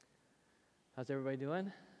How's everybody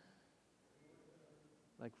doing?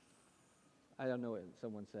 I don't know what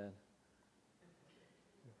someone said.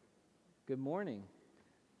 Good morning.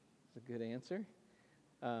 That's a good answer.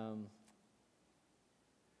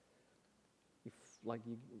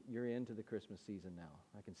 You're into the Christmas season now.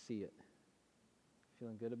 I can see it.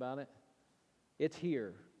 Feeling good about it? It's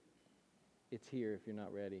here. It's here if you're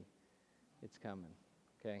not ready. It's coming.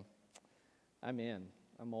 Okay? I'm in.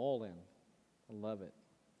 I'm all in. I love it.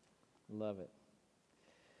 Love it.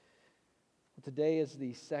 Well, today is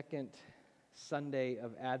the second Sunday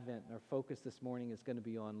of Advent. Our focus this morning is going to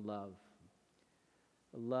be on love.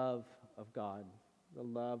 The love of God, the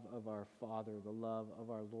love of our Father, the love of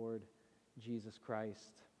our Lord Jesus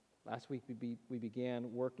Christ. Last week we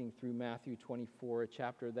began working through Matthew 24, a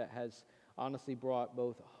chapter that has honestly brought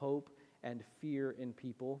both hope and fear in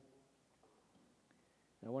people.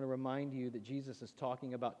 And I want to remind you that Jesus is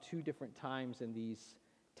talking about two different times in these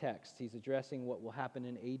texts. He's addressing what will happen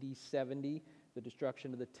in AD 70, the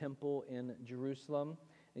destruction of the temple in Jerusalem. And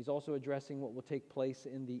he's also addressing what will take place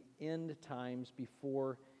in the end times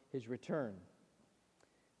before his return.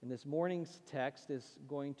 And this morning's text is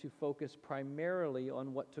going to focus primarily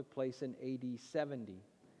on what took place in AD 70.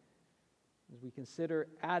 As we consider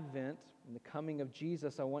Advent and the coming of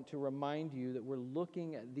Jesus, I want to remind you that we're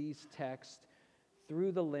looking at these texts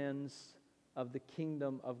through the lens of the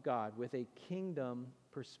kingdom of God, with a kingdom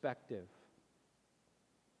perspective.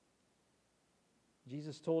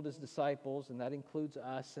 Jesus told his disciples, and that includes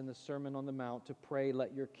us in the Sermon on the Mount, to pray,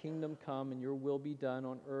 "Let your kingdom come and your will be done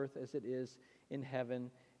on earth as it is in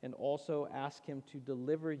heaven," and also ask him to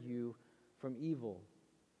deliver you from evil.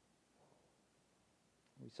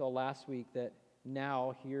 We saw last week that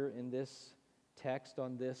now, here in this text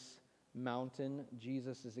on this mountain,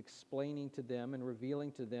 Jesus is explaining to them and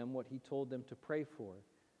revealing to them what he told them to pray for.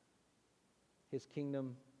 His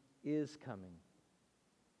kingdom is coming.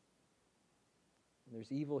 And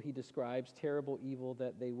there's evil he describes, terrible evil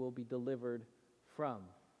that they will be delivered from.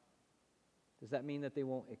 Does that mean that they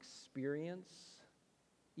won't experience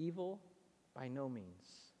evil? By no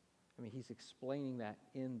means. I mean, he's explaining that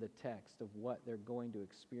in the text of what they're going to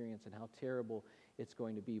experience and how terrible it's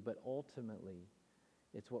going to be. But ultimately,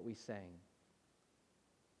 it's what we sang.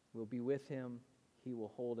 We'll be with him. He will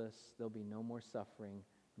hold us. There'll be no more suffering,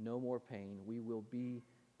 no more pain. We will be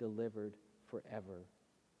delivered forever.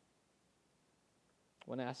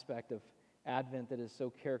 One aspect of Advent that is so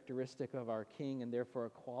characteristic of our King and therefore a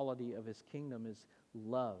quality of his kingdom is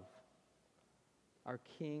love. Our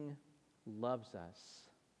King loves us.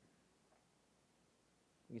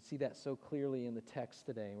 We can see that so clearly in the text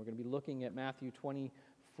today. We're going to be looking at Matthew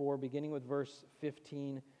 24, beginning with verse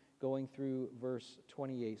 15, going through verse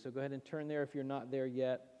 28. So go ahead and turn there if you're not there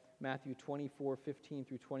yet. Matthew 24, 15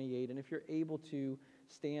 through 28. And if you're able to,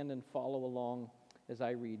 stand and follow along as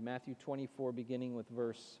I read. Matthew 24, beginning with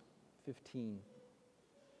verse 15.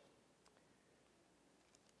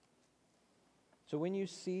 "So when you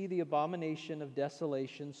see the abomination of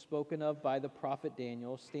desolation spoken of by the prophet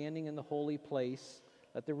Daniel standing in the holy place,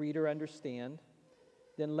 let the reader understand.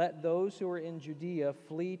 Then let those who are in Judea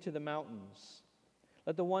flee to the mountains.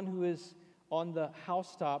 Let the one who is on the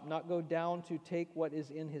housetop not go down to take what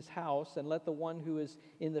is in his house, and let the one who is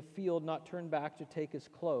in the field not turn back to take his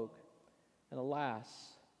cloak. And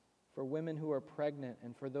alas, for women who are pregnant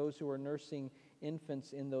and for those who are nursing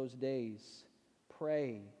infants in those days,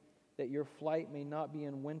 pray that your flight may not be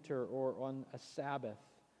in winter or on a Sabbath.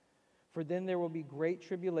 For then there will be great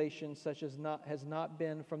tribulation such as has not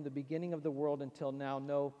been from the beginning of the world until now,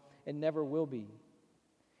 no, and never will be.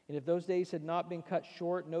 And if those days had not been cut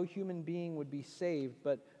short, no human being would be saved,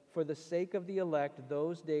 but for the sake of the elect,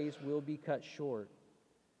 those days will be cut short.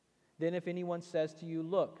 Then if anyone says to you,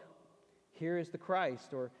 'Look, here is the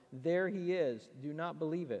Christ,' or 'There he is,' do not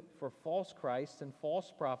believe it. For false Christs and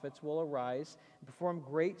false prophets will arise and perform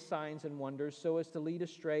great signs and wonders so as to lead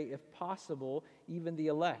astray, if possible, even the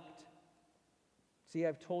elect. See,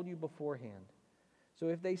 I've told you beforehand. So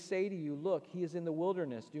if they say to you, 'Look, he is in the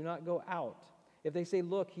wilderness,' do not go out. If they say,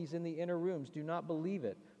 'Look, he's in the inner rooms,' do not believe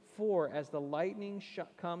it. For as the lightning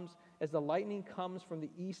comes from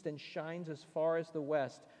the east and shines as far as the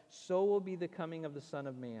west, so will be the coming of the Son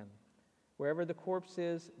of Man. Wherever the corpse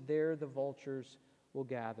is, there the vultures will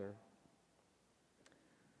gather."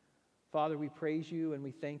 Father, we praise you and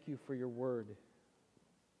we thank you for your word.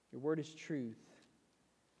 Your word is truth.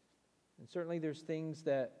 And certainly there's things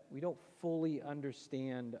that we don't fully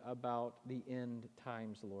understand about the end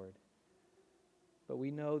times, Lord. But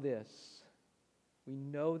we know this. We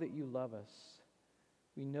know that you love us.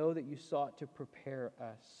 We know that you sought to prepare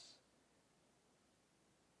us.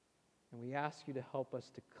 And we ask you to help us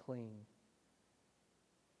to cling,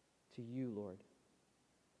 to you, Lord.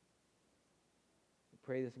 We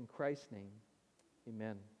pray this in Christ's name.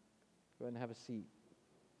 Amen. Go ahead and have a seat.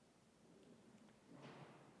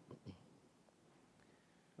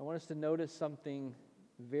 I want us to notice something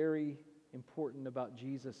very important about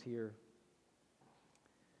Jesus here.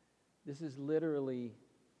 This is literally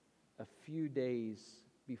a few days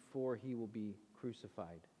before he will be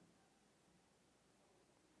crucified.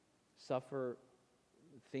 Suffer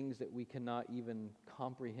things that we cannot even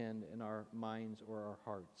comprehend in our minds or our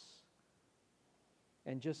hearts.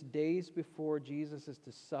 And just days before Jesus is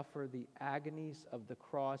to suffer the agonies of the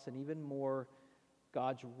cross and even more,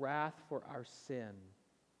 God's wrath for our sin,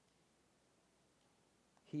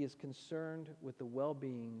 he is concerned with the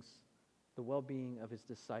well-being of his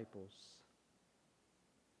disciples.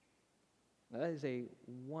 Now, that is a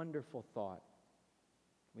wonderful thought.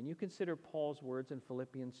 When you consider Paul's words in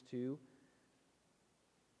Philippians 2,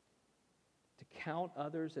 to count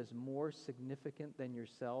others as more significant than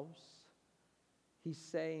yourselves, he's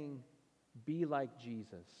saying, be like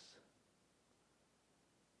Jesus.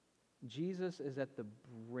 Jesus is at the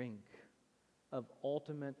brink of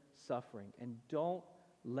ultimate suffering, and don't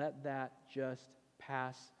let that just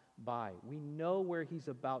pass by. We know where he's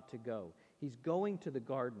about to go. He's going to the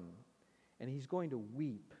garden, and he's going to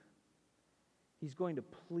weep. He's going to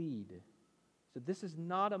plead. So this is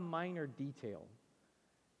not a minor detail.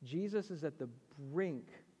 Jesus is at the brink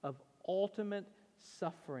of ultimate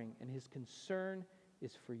suffering, and his concern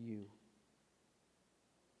is for you.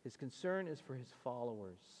 His concern is for his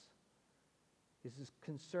followers. His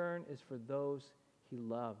concern is for those he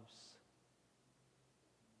loves.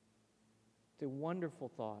 It's a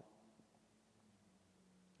wonderful thought.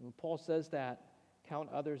 When Paul says that, count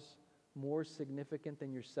others more significant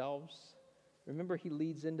than yourselves, remember he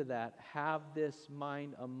leads into that. Have this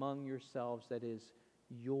mind among yourselves that is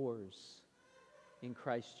yours in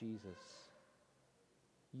Christ Jesus.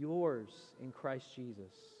 Yours in Christ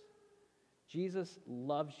Jesus. Jesus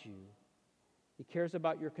loves you. He cares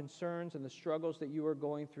about your concerns and the struggles that you are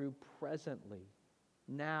going through presently,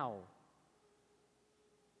 now.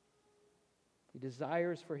 He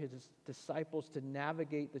desires for his disciples to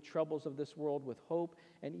navigate the troubles of this world with hope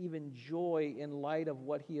and even joy in light of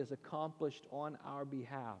what he has accomplished on our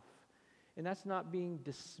behalf. And that's not being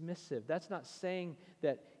dismissive. That's not saying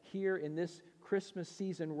that here in this Christmas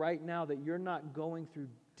season right now that you're not going through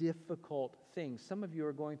difficult things. Some of you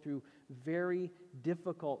are going through very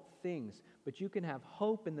difficult things, but you can have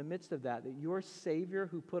hope in the midst of that your Savior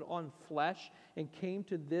who put on flesh and came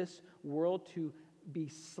to this world to be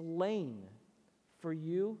slain for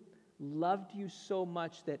you, loved you so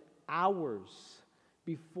much that hours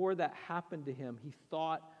before that happened to him, he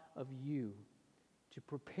thought of you to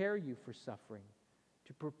prepare you for suffering,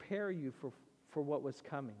 to prepare you for what was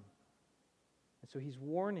coming. And so he's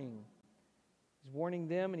warning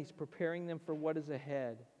them, and he's preparing them for what is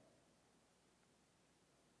ahead.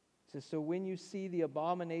 It says, so when you see the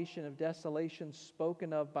abomination of desolation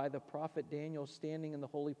spoken of by the prophet Daniel standing in the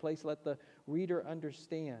holy place, let the reader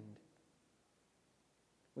understand.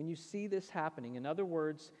 When you see this happening, in other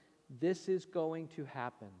words, this is going to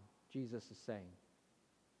happen, Jesus is saying.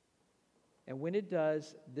 And when it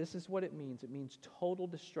does, this is what it means. It means total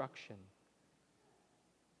destruction.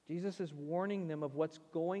 Jesus is warning them of what's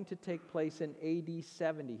going to take place in AD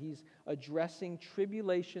 70. He's addressing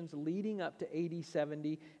tribulations leading up to AD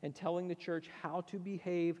 70 and telling the church how to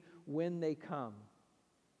behave when they come.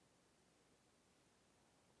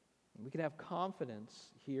 And we can have confidence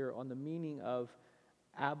here on the meaning of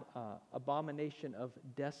abomination of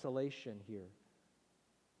desolation here.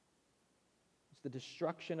 It's the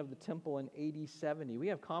destruction of the temple in AD 70. We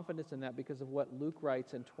have confidence in that because of what Luke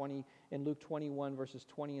writes in Luke 21, verses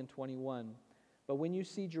 20 and 21. But when you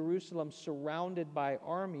see Jerusalem surrounded by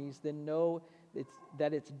armies, then know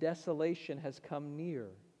that its desolation has come near.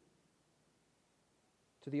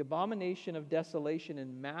 So the abomination of desolation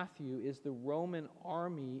in Matthew is the Roman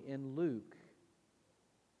army in Luke.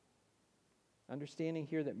 Understanding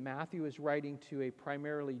here that Matthew is writing to a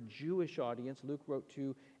primarily Jewish audience, Luke wrote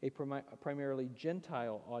to a primarily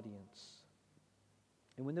Gentile audience.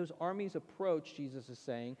 And when those armies approach, Jesus is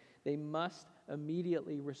saying, they must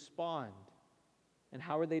immediately respond. And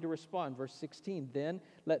how are they to respond? Verse 16, then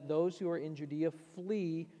let those who are in Judea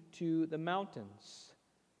flee to the mountains.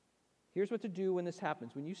 Here's what to do when this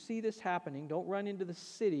happens. When you see this happening, don't run into the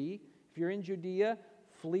city. If you're in Judea,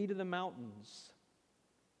 flee to the mountains.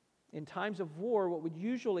 In times of war, what would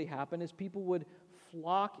usually happen is people would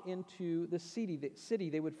flock into the city.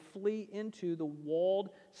 They would flee into the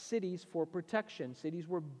walled cities for protection. Cities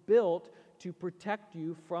were built to protect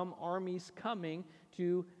you from armies coming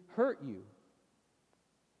to hurt you.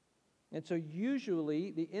 And so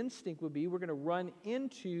usually the instinct would be we're going to run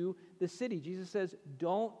into the city. Jesus says,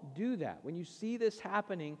 don't do that. When you see this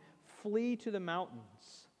happening, flee to the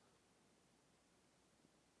mountains.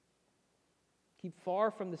 Keep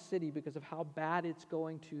far from the city because of how bad it's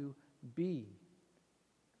going to be.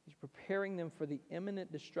 He's preparing them for the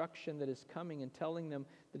imminent destruction that is coming and telling them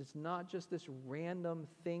that it's not just this random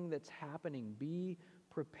thing that's happening. Be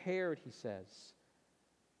prepared, he says.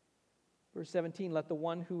 Verse 17, let the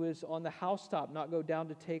one who is on the housetop not go down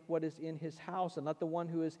to take what is in his house, and let the one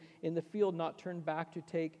who is in the field not turn back to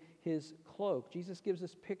take his cloak. Jesus gives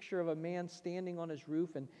this picture of a man standing on his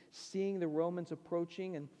roof and seeing the Romans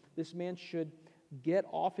approaching, and this man should get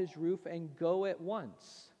off his roof and go at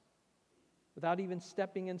once, without even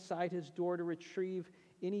stepping inside his door to retrieve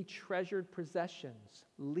any treasured possessions.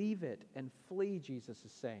 Leave it and flee, Jesus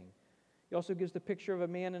is saying. He also gives the picture of a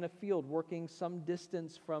man in a field working some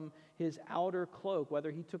distance from his outer cloak, whether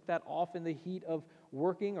he took that off in the heat of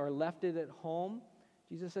working or left it at home.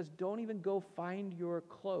 Jesus says, don't even go find your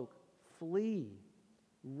cloak. Flee.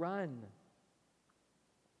 Run.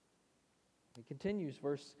 He continues,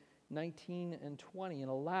 verse 19 and 20. And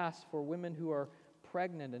alas, for women who are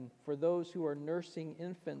pregnant and for those who are nursing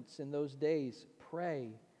infants in those days,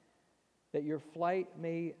 pray that your flight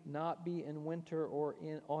may not be in winter or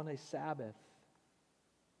on a Sabbath.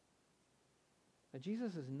 Now,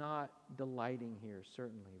 Jesus is not delighting here,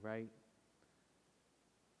 certainly, right?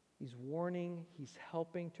 He's warning, he's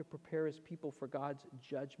helping to prepare his people for God's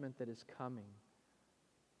judgment that is coming.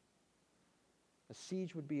 A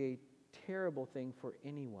siege would be a terrible thing for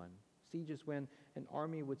anyone. Siege is when an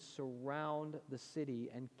army would surround the city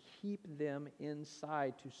and keep them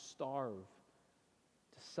inside to starve,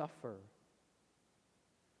 to suffer.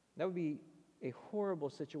 That would be a horrible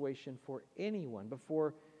situation for anyone, but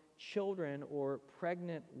for children or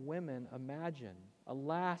pregnant women, imagine.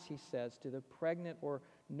 Alas, he says, to the pregnant or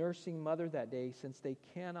nursing mother that day, since they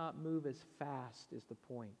cannot move as fast, is the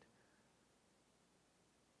point.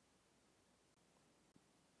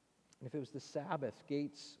 And if it was the Sabbath,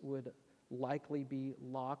 gates would likely be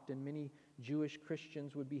locked, and many Jewish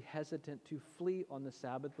Christians would be hesitant to flee on the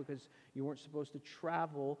Sabbath because you weren't supposed to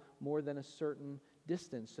travel more than a certain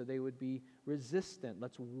distance, so they would be resistant.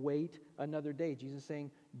 Let's wait another day. Jesus is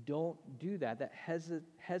saying, don't do that. That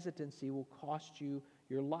hesitancy will cost you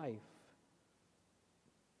your life.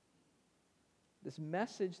 This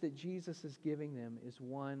message that Jesus is giving them is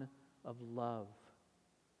one of love.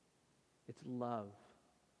 It's love.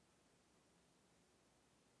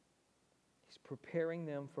 He's preparing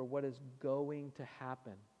them for what is going to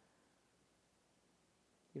happen.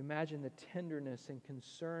 You imagine the tenderness and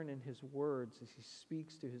concern in his words as he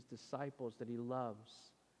speaks to his disciples that he loves.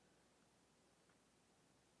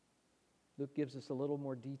 Luke gives us a little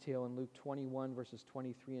more detail in Luke 21, verses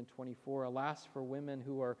 23 and 24. Alas, for women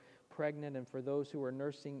who are pregnant and for those who are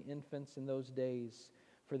nursing infants in those days,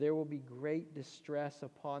 for there will be great distress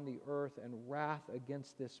upon the earth and wrath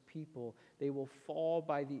against this people. They will fall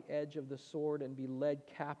by the edge of the sword and be led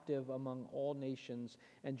captive among all nations,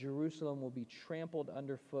 and Jerusalem will be trampled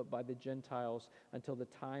underfoot by the Gentiles until the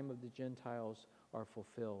time of the Gentiles are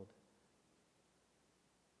fulfilled.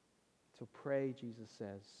 So pray, Jesus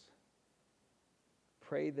says.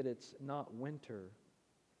 Pray that it's not winter,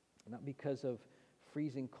 not because of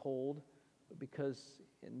freezing cold, but because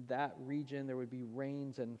in that region there would be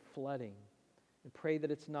rains and flooding. And pray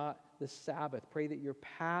that it's not the Sabbath. Pray that your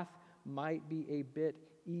path might be a bit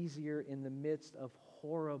easier in the midst of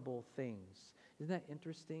horrible things. Isn't that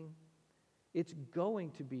interesting? It's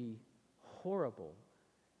going to be horrible.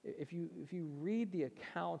 If you read the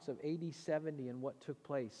accounts of AD 70 and what took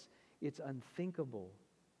place, it's unthinkable.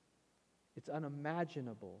 It's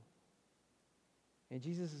unimaginable. And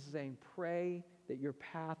Jesus is saying, pray that your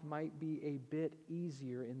path might be a bit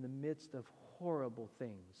easier in the midst of horrible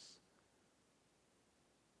things.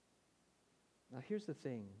 Now here's the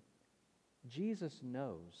thing. Jesus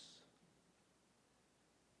knows.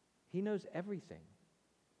 He knows everything.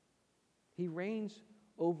 He reigns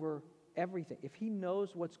over everything. If he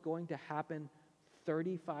knows what's going to happen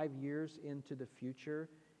 35 years into the future,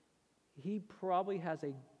 he probably has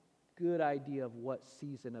a good idea of what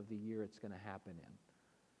season of the year it's going to happen in.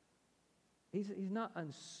 He's not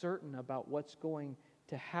uncertain about what's going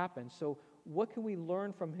to happen. So what can we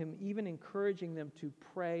learn from him, even encouraging them to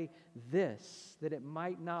pray this, that it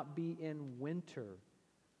might not be in winter,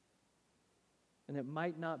 and it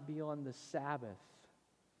might not be on the Sabbath?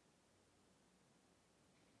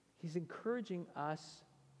 He's encouraging us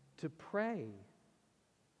to pray,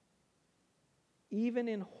 even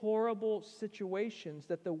in horrible situations,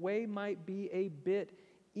 that the way might be a bit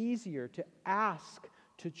easier, to ask,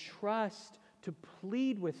 to trust, to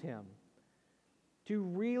plead with Him, to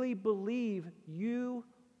really believe you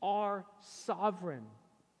are sovereign.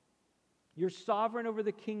 You're sovereign over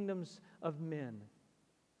the kingdoms of men.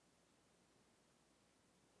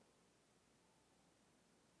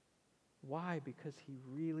 Why? Because He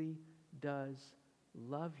really does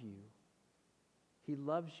love you. He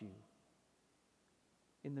loves you.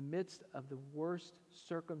 In the midst of the worst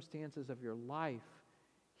circumstances of your life,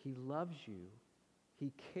 He loves you.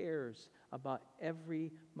 He cares about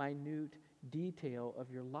every minute detail of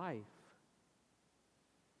your life.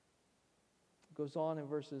 It goes on in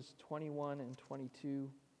verses 21 and 22.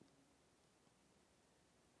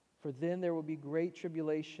 For then there will be great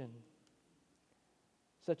tribulation,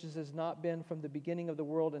 such as has not been from the beginning of the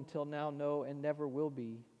world until now, no, and never will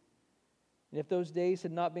be. And if those days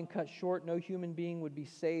had not been cut short, no human being would be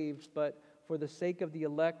saved, but for the sake of the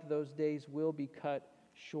elect, those days will be cut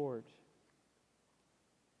short.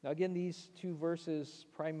 Now again, these two verses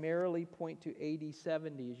primarily point to AD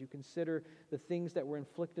 70 as you consider the things that were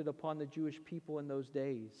inflicted upon the Jewish people in those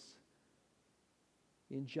days.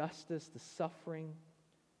 The injustice, the suffering.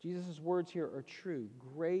 Jesus' words here are true.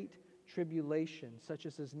 Great tribulation, such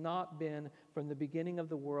as has not been from the beginning of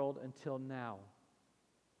the world until now.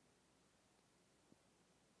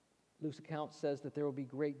 Luke's account says that there will be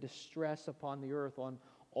great distress upon the earth, on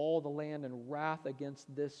all the land, and wrath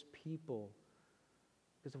against this people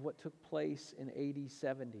because of what took place in AD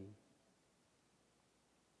 70.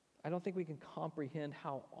 I don't think we can comprehend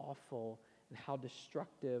how awful and how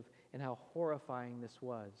destructive and how horrifying this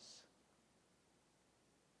was.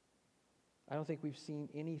 I don't think we've seen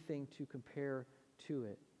anything to compare to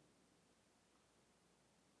it.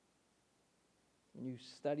 When you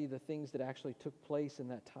study the things that actually took place in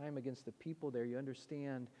that time against the people there, you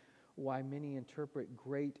understand why many interpret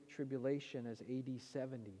great tribulation as AD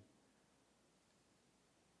 70.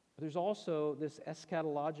 But there's also this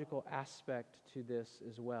eschatological aspect to this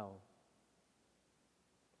as well.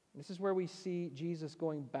 This is where we see Jesus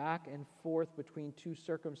going back and forth between two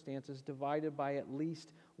circumstances divided by at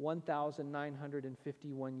least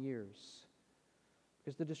 1,951 years.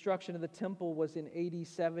 Because the destruction of the temple was in AD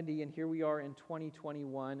 70, and here we are in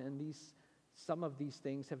 2021, and some of these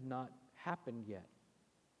things have not happened yet.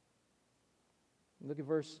 Look at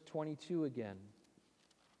verse 22 again.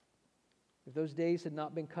 If those days had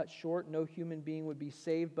not been cut short, no human being would be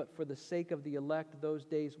saved, but for the sake of the elect, those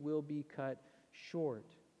days will be cut short.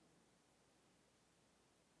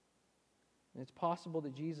 And it's possible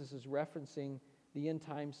that Jesus is referencing the end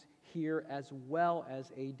times here as well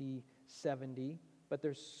as AD 70, but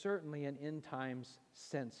there's certainly an end times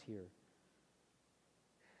sense here.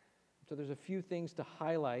 So there's a few things to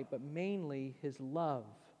highlight, but mainly His love.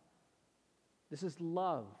 This is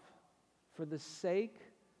love for the sake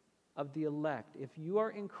of the elect. If you are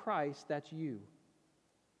in Christ, that's you.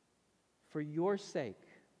 For your sake,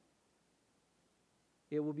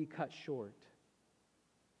 it will be cut short.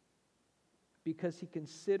 Because He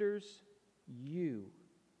considers you,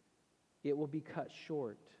 it will be cut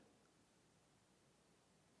short.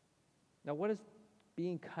 Now, what does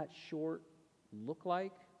being cut short look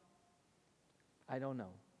like? I don't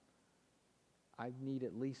know. I need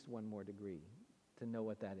at least one more degree to know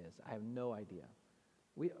what that is. I have no idea.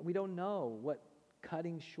 We don't know what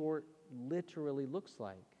cutting short literally looks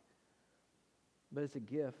like. But it's a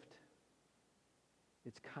gift.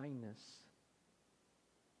 It's kindness.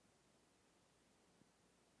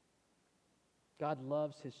 God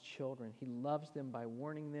loves His children. He loves them by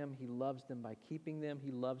warning them. He loves them by keeping them.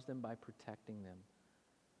 He loves them by protecting them.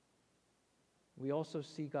 We also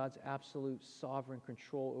see God's absolute sovereign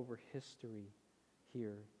control over history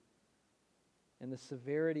here, and the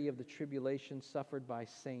severity of the tribulation suffered by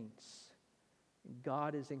saints.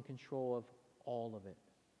 God is in control of all of it.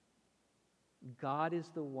 God is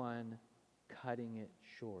the one cutting it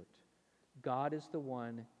short. God is the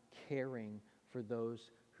one caring for those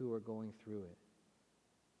who are going through it.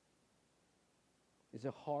 Is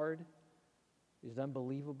it hard? Is it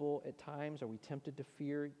unbelievable at times? Are we tempted to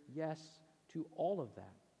fear? Yes, to all of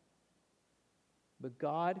that. But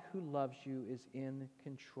God who loves you is in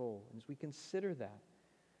control. And as we consider that,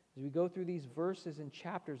 as we go through these verses and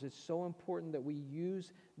chapters, it's so important that we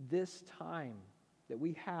use this time that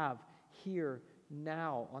we have here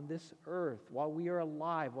now on this earth, while we are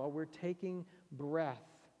alive, while we're taking breath.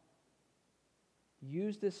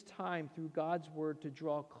 Use this time through God's Word to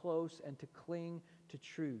draw close and to cling to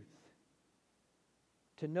truth.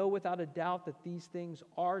 To know without a doubt that these things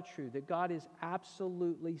are true, that God is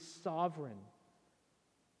absolutely sovereign,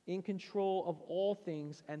 in control of all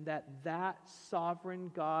things, and that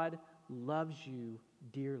sovereign God loves you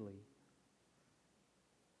dearly.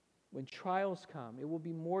 When trials come, it will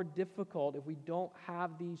be more difficult if we don't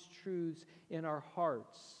have these truths in our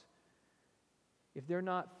hearts. If they're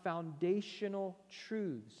not foundational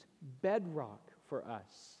truths, bedrock for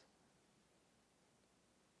us.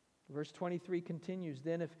 Verse 23 continues,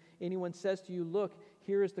 "Then if anyone says to you, 'Look,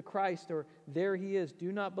 here is the Christ,' or 'There he is,'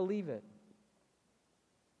 do not believe it."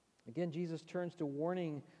 Again, Jesus turns to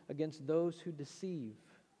warning against those who deceive.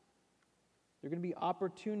 There are going to be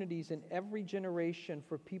opportunities in every generation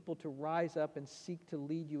for people to rise up and seek to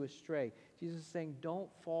lead you astray. Jesus is saying,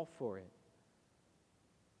 don't fall for it.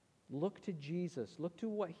 Look to Jesus. Look to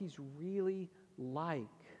what he's really like.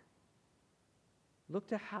 Look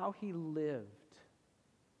to how he lived.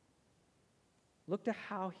 Look to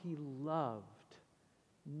how he loved.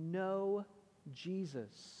 Know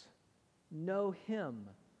Jesus. Know him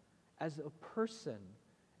as a person,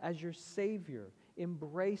 as your Savior.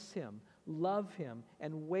 Embrace him. Love him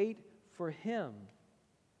and wait for him.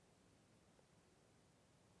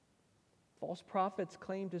 False prophets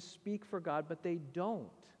claim to speak for God, but they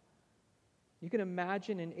don't. You can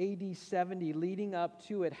imagine in AD 70, leading up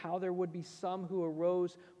to it, how there would be some who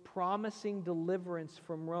arose promising deliverance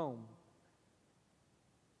from Rome.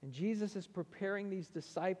 And Jesus is preparing these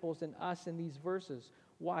disciples and us in these verses.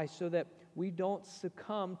 Why? So that we don't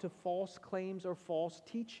succumb to false claims or false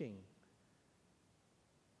teaching.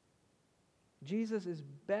 Jesus is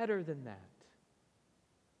better than that.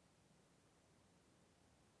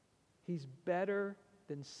 He's better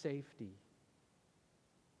than safety.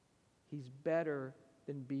 He's better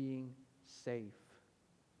than being safe.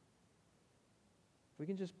 If we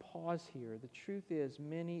can just pause here, the truth is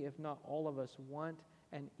many, if not all of us, want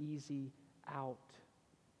an easy out.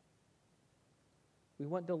 We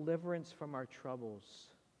want deliverance from our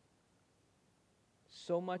troubles.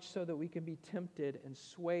 So much so that we can be tempted and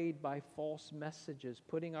swayed by false messages,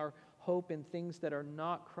 putting our hope in things that are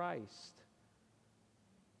not Christ,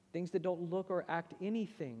 things that don't look or act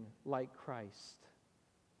anything like Christ.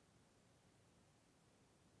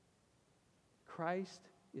 Christ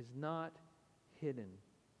is not hidden.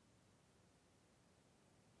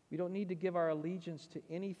 We don't need to give our allegiance to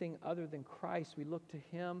anything other than Christ. We look to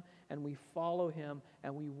him and we follow him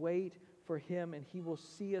and we wait for him, and he will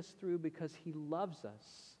see us through because he loves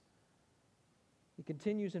us. He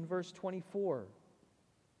continues in verse 24.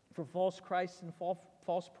 For false Christs and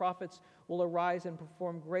false prophets will arise and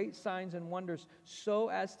perform great signs and wonders so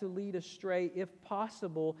as to lead astray, if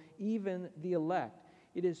possible, even the elect.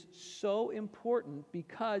 It is so important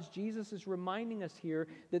because Jesus is reminding us here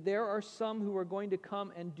that there are some who are going to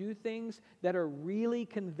come and do things that are really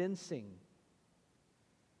convincing.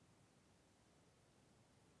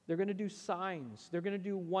 They're going to do signs. They're going to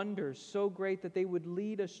do wonders so great that they would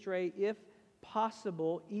lead astray, if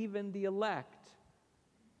possible, even the elect.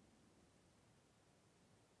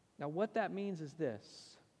 Now, what that means is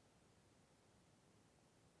this.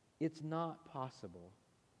 It's not possible.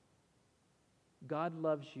 God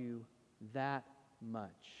loves you that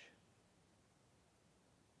much.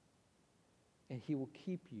 And he will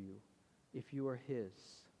keep you if you are his.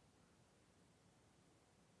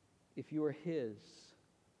 If you are his.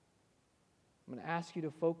 I'm going to ask you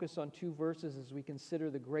to focus on two verses as we consider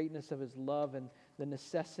the greatness of his love and the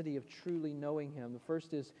necessity of truly knowing him. The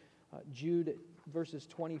first is Jude verses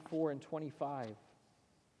 24 and 25.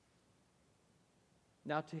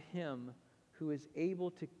 Now to him who is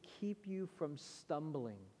able to keep you from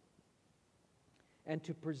stumbling and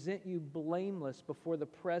to present you blameless before the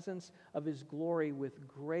presence of his glory with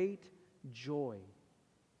great joy.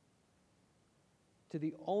 To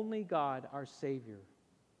the only God, our Savior,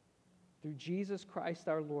 through Jesus Christ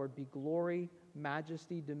our Lord, be glory,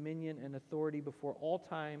 majesty, dominion, and authority before all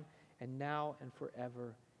time and now and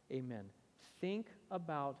forever. Amen. Think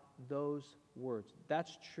about those words.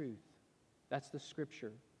 That's truth. That's the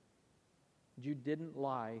Scripture. Jude didn't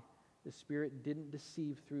lie. The Spirit didn't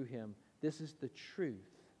deceive through him. This is the truth.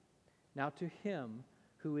 Now to him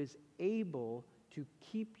who is able to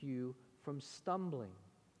keep you from stumbling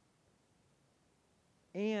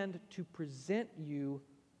and to present you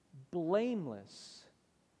blameless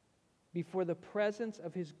before the presence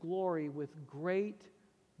of his glory with great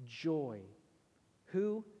joy.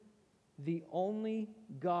 Who? The only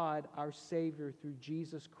God, our Savior, through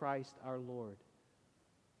Jesus Christ our Lord.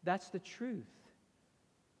 That's the truth.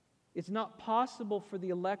 It's not possible for the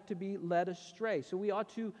elect to be led astray, so we ought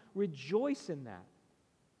to rejoice in that.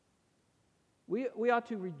 We ought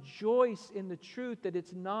to rejoice in the truth that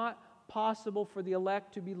it's not possible for the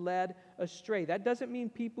elect to be led astray. That doesn't mean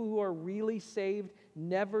people who are really saved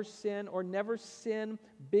never sin or never sin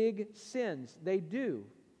big sins. They do.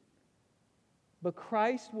 But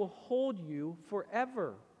Christ will hold you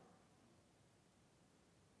forever.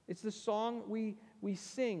 It's the song we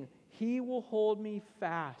sing. He will hold me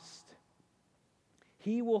fast.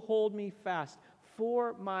 He will hold me fast.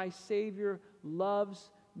 For my Savior loves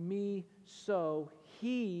me so.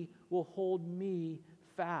 He will hold me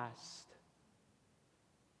fast.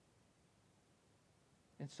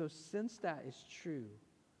 And so since that is true,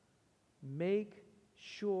 make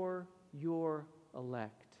sure you're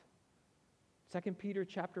elect. 2 Peter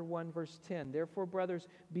chapter 1, verse 10. Therefore, brothers,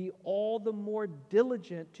 be all the more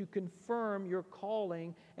diligent to confirm your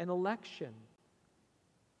calling and election.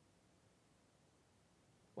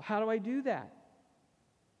 Well, how do I do that?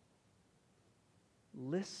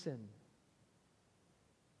 Listen.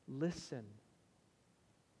 Listen.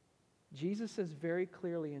 Jesus says very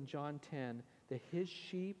clearly in John 10 that his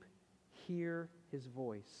sheep hear his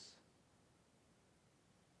voice.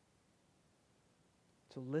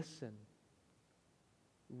 So listen.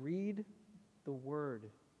 Read the Word.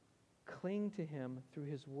 Cling to Him through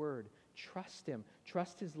His Word. Trust Him.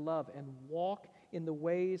 Trust His love and walk in the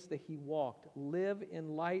ways that He walked. Live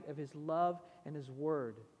in light of His love and His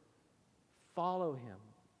Word. Follow Him.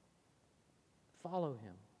 Follow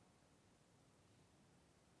Him.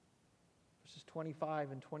 Verses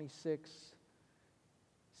 25 and 26.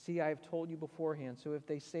 See, I have told you beforehand. So if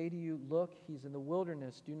they say to you, look, He's in the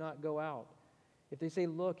wilderness, do not go out. If they say,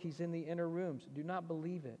 look, He's in the inner rooms, do not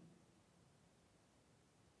believe it.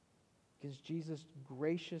 Because Jesus'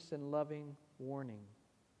 gracious and loving warning.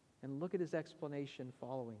 And look at His explanation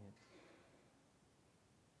following it.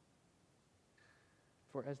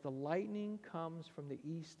 For as the lightning comes from the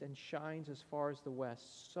east and shines as far as the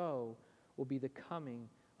west, so will be the coming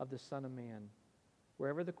of the Son of Man.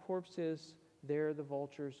 Wherever the corpse is, there the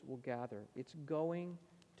vultures will gather. It's going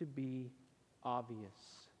to be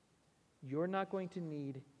obvious. You're not going to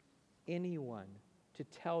need anyone to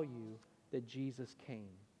tell you that Jesus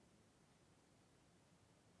came.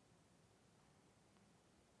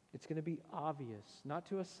 It's going to be obvious, not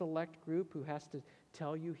to a select group who has to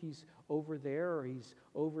tell you He's over there or He's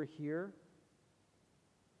over here.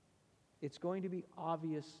 It's going to be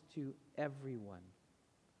obvious to everyone.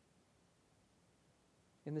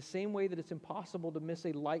 In the same way that it's impossible to miss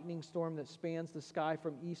a lightning storm that spans the sky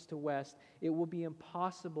from east to west, it will be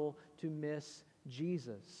impossible to miss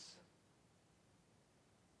Jesus.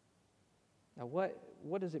 Now,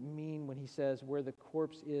 what does it mean when He says, where the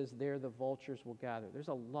corpse is, there the vultures will gather? There's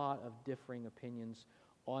a lot of differing opinions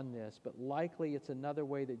on this, but likely it's another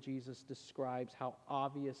way that Jesus describes how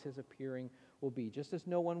obvious His appearing will be. Just as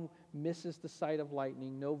no one misses the sight of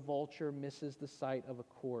lightning, no vulture misses the sight of a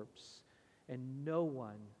corpse. And no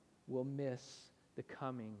one will miss the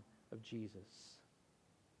coming of Jesus.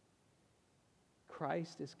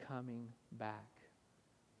 Christ is coming back.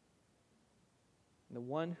 And the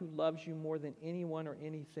one who loves you more than anyone or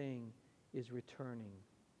anything is returning.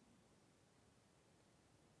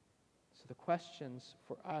 So the questions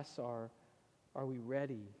for us are we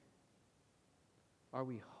ready? Are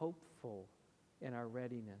we hopeful in our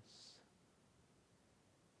readiness?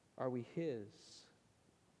 Are we His?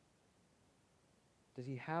 Does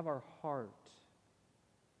He have our heart?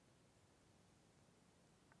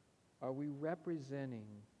 Are we representing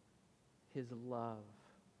His love?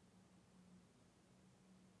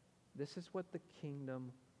 This is what the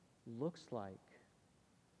kingdom looks like.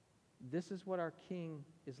 This is what our King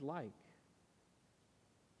is like.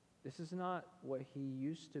 This is not what He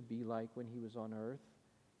used to be like when He was on earth.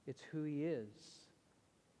 It's who He is.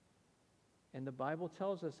 And the Bible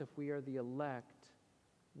tells us if we are the elect,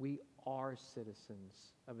 we are citizens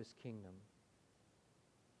of His kingdom.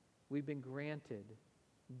 We've been granted,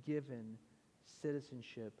 given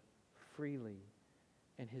citizenship freely.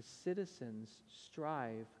 And His citizens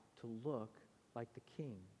strive to look like the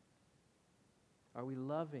King. Are we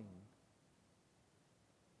loving?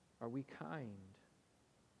 Are we kind?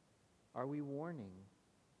 Are we warning?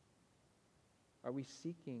 Are we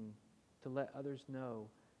seeking to let others know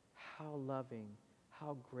how loving,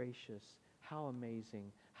 how gracious, how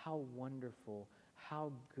amazing, how wonderful,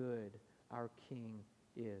 how good our King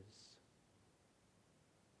is?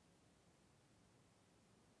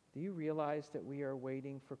 Do you realize that we are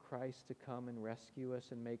waiting for Christ to come and rescue us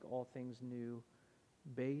and make all things new,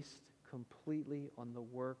 based completely on the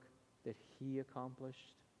work that He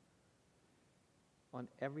accomplished? On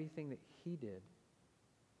everything that He did.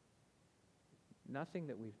 Nothing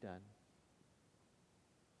that we've done.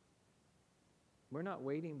 We're not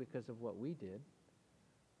waiting because of what we did.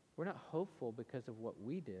 We're not hopeful because of what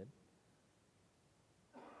we did.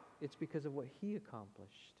 It's because of what He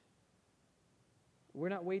accomplished. We're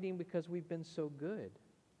not waiting because we've been so good.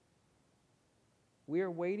 We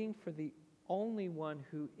are waiting for the only one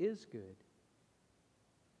who is good.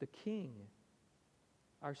 the King,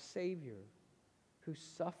 our Savior, who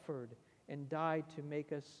suffered and died to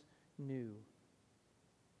make us new.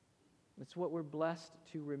 It's what we're blessed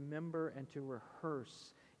to remember and to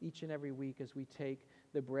rehearse each and every week as we take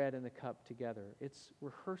the bread and the cup together. It's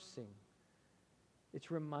rehearsing.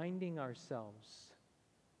 It's reminding ourselves,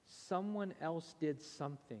 someone else did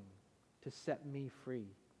something to set me free.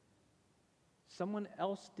 Someone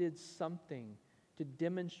else did something to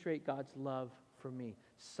demonstrate God's love for me.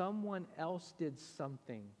 Someone else did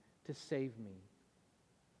something to save me.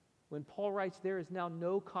 When Paul writes, there is now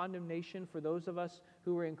no condemnation for those of us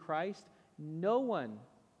who are in Christ, no one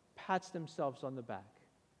pats themselves on the back.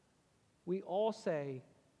 We all say,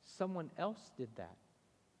 someone else did that.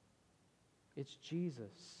 It's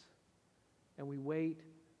Jesus, and we wait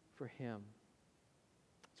for Him.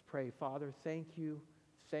 Let's pray. Father, thank you.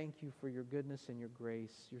 Thank you for your goodness and your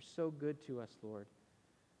grace. You're so good to us, Lord.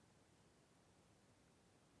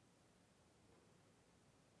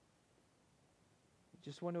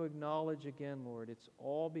 Just want to acknowledge again, Lord, it's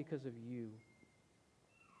all because of you.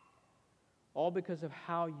 All because of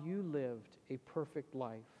how you lived a perfect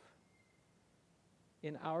life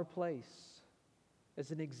in our place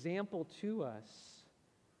as an example to us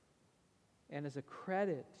and as a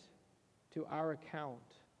credit to our account.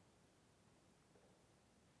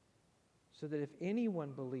 So that if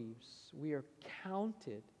anyone believes, we are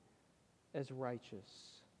counted as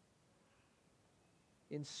righteous.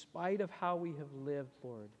 In spite of how we have lived,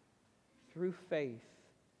 Lord, through faith,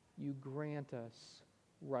 you grant us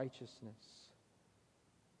righteousness.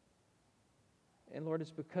 And Lord,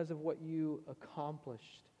 it's because of what you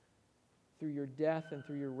accomplished through your death and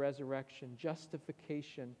through your resurrection,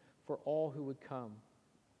 justification for all who would come.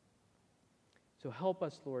 So help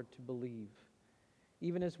us, Lord, to believe.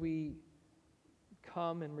 Even as we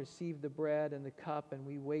come and receive the bread and the cup and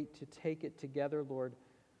we wait to take it together, Lord,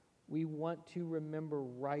 we want to remember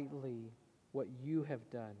rightly what you have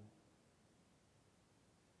done.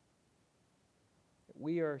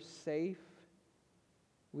 We are safe,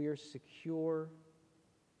 we are secure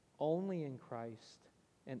only in Christ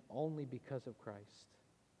and only because of Christ.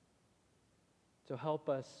 So help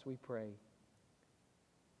us, we pray.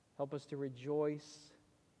 Help us to rejoice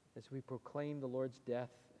as we proclaim the Lord's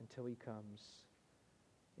death until He comes.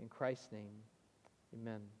 In Christ's name,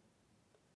 amen.